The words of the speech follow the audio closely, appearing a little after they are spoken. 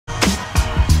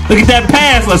Look at that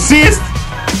pass, assist.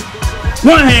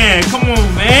 One hand, come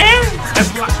on, man.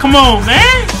 Come on,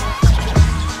 man.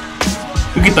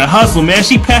 Look at the hustle, man.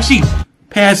 She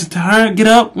passes to her, get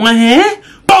up, one hand,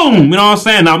 boom. You know what I'm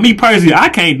saying? Now, me personally, I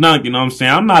can't dunk. You know what I'm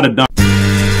saying? I'm not a dunk.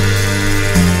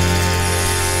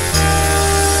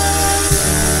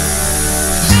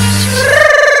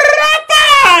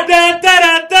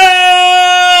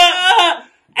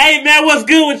 Hey, man, what's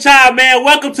good with y'all, man?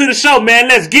 Welcome to the show, man.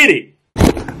 Let's get it.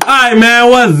 Alright,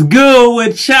 man, what's good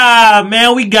with y'all,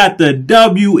 man? We got the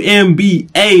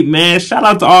WNBA, man. Shout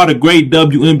out to all the great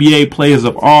WNBA players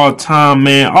of all time,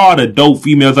 man. All the dope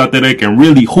females out there that can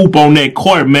really hoop on that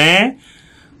court, man.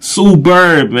 Sue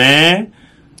Bird, man.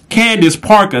 Candace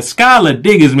Parker, Skylar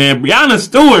Diggins, man. Brianna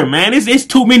Stewart, man. It's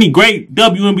too many great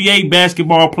WNBA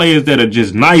basketball players that are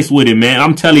just nice with it, man.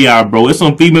 I'm telling y'all, bro. There's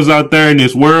some females out there in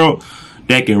this world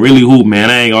that can really hoop,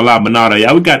 man. I ain't gonna lie, but now,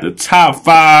 y'all, we got the top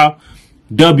 5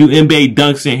 WNBA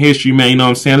dunks in history, man. You know what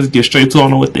I'm saying? Let's get straight to it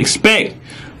on what to expect.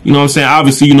 You know what I'm saying?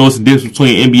 Obviously, you know it's the difference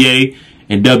between NBA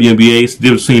and WNBA. It's the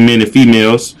difference between men and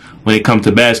females when it comes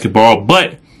to basketball.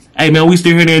 But, hey, man, we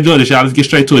still here to enjoy this, y'all. Let's get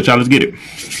straight to it, y'all. Let's get it.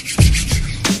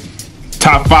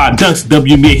 Top 5 dunks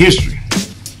WNBA history.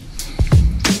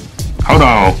 Hold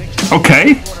on.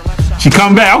 Okay. She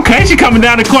coming back. Okay, she coming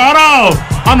down the court. Hold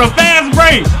on the fast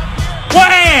break.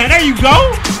 One hand. There you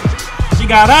go. She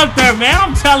got up there, man.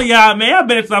 I'm telling y'all, man. I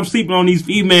better stop sleeping on these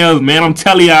females, man. I'm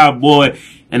telling y'all, boy.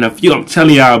 And I'm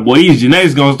telling y'all, boy, these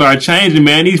genetics gonna start changing,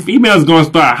 man. These females gonna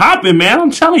start hopping, man. I'm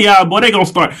telling y'all, boy, they gonna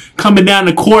start coming down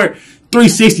the court,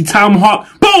 360 tomahawk,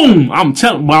 boom. I'm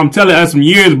telling us some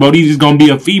years, bro. These is gonna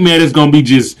be a female that's gonna be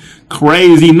just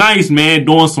crazy nice, man.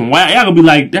 Doing some wild. Y'all gonna be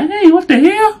like, dang, what the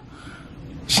hell?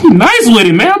 She nice with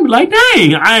it, man. I'm like,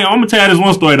 dang. I'm gonna tell you this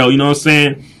one story though. You know what I'm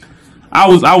saying? I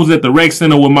was at the rec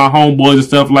center with my homeboys and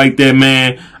stuff like that,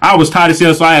 man. I was tired as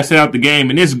hell, so I had set out the game.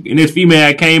 And this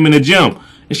female came in the gym,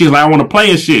 and she was like, I want to play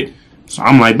and shit. So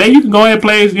I'm like, babe, you can go ahead and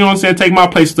play. You know what I'm saying? Take my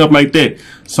place, stuff like that.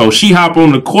 So she hopped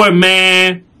on the court,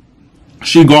 man.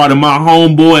 She guarded my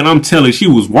homeboy, and I'm telling you, she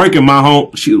was working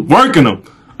she was working him.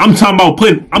 I'm talking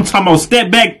about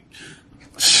step back.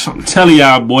 I'm telling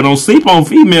y'all, boy, don't sleep on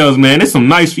females, man. There's some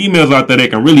nice females out there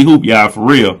that can really hoop y'all for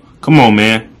real. Come on,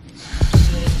 man.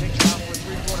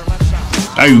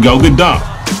 There you go, good dunk.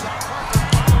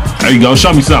 There you go,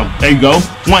 show me something. There you go.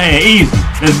 One hand, easy.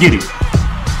 Let's get it.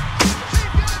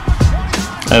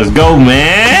 Let's go,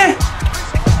 man.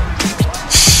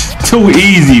 Too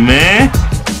easy, man.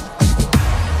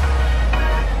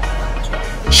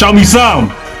 Show me something.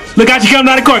 Look how she coming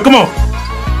down the court. Come on.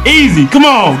 Easy. Come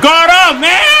on. Guard up,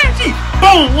 man.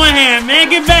 Boom. One hand, man.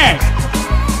 Get back.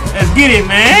 Let's get it,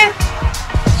 man.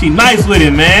 She nice with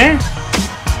it, man.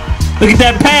 Look at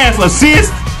that pass,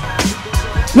 assist.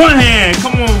 One hand,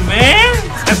 come on, man.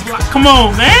 Come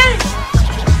on, man.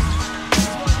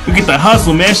 Look at the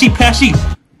hustle, man. She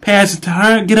passes to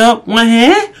her, get up, one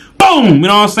hand, boom. You know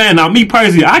what I'm saying? Now, me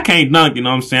personally, I can't dunk. You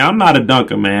know what I'm saying? I'm not a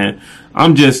dunker, man.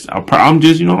 I'm just,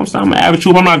 you know what I'm saying? I'm an average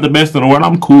hoop. I'm not the best in the world.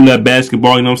 I'm cool at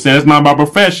basketball. You know what I'm saying? It's not my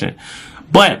profession.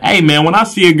 But, hey, man, when I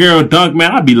see a girl dunk,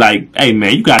 man, I be like, hey,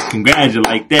 man, you got to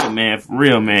congratulate that, man, for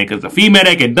real, man. Because a female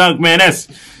that can dunk, man, that's...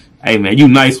 Hey, man, you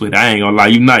nice with it. I ain't gonna lie,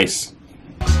 you nice.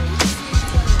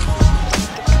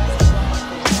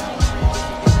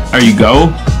 There you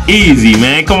go. Easy,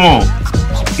 man. Come on.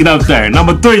 Get up there.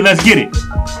 Number 3, let's get it.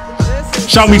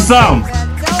 Show me some.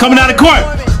 Coming out of court.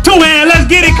 2 hand, let's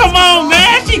get it. Come on,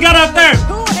 man. She got up there.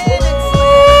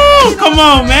 Woo! Come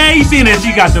on, man. You seen that?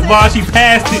 She got the ball. She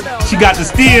passed it. She got the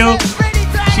steal.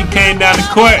 She came down the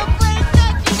court.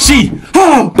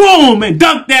 Boom, and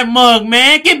dunk that mug,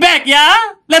 man. Get back,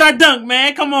 y'all. Let her dunk,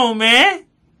 man. Come on, man.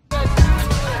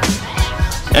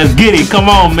 Let's get it. Come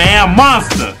on, man.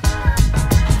 Monster.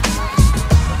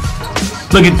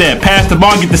 Look at that. Pass the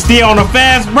ball. Get the steal on a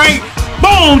fast break.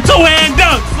 Boom. 2-hand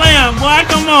dunk. Slam, boy.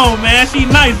 Come on, man. She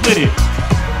nice with it.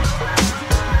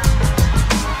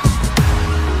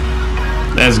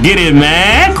 Let's get it,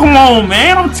 man. Come on,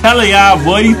 man. I'm telling y'all,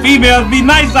 boy. These females be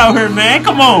nice out here, man.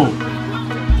 Come on.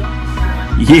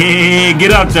 Yeah,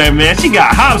 get up there, man. She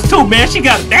got hops too, man. She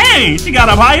got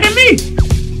up higher than me.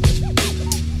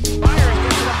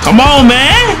 Come on,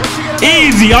 man.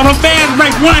 Easy on a fast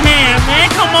break, one hand, man.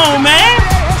 Come on, man.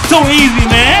 Too easy,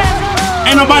 man.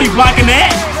 Ain't nobody blocking that.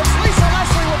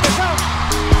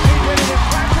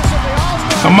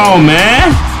 Come on,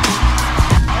 man.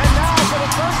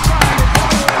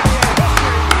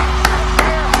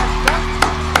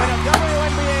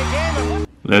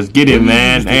 Let's get it,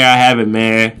 man. There I have it,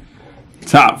 man.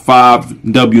 Top 5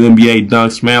 WNBA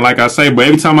dunks, man. Like I say, bro,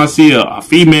 every time I see a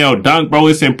female dunk, bro,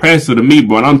 it's impressive to me,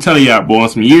 bro. And I'm telling y'all, bro, in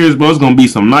some years, bro, it's gonna be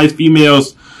some nice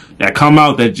females that come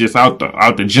out that just out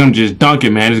the gym just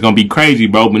dunking, man. It's gonna be crazy,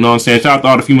 bro. But you know what I'm saying? Shout out to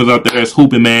all the females out there that's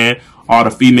hooping, man. All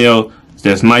the females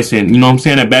that's nice and, you know what I'm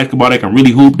saying, that basketball that can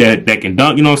really hoop, that can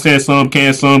dunk, you know what I'm saying? Some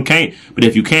can, some can't. But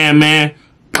if you can, man,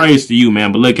 praise to you,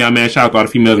 man. But look out, man. Shout out to all the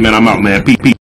females, man. I'm out, man. Peace.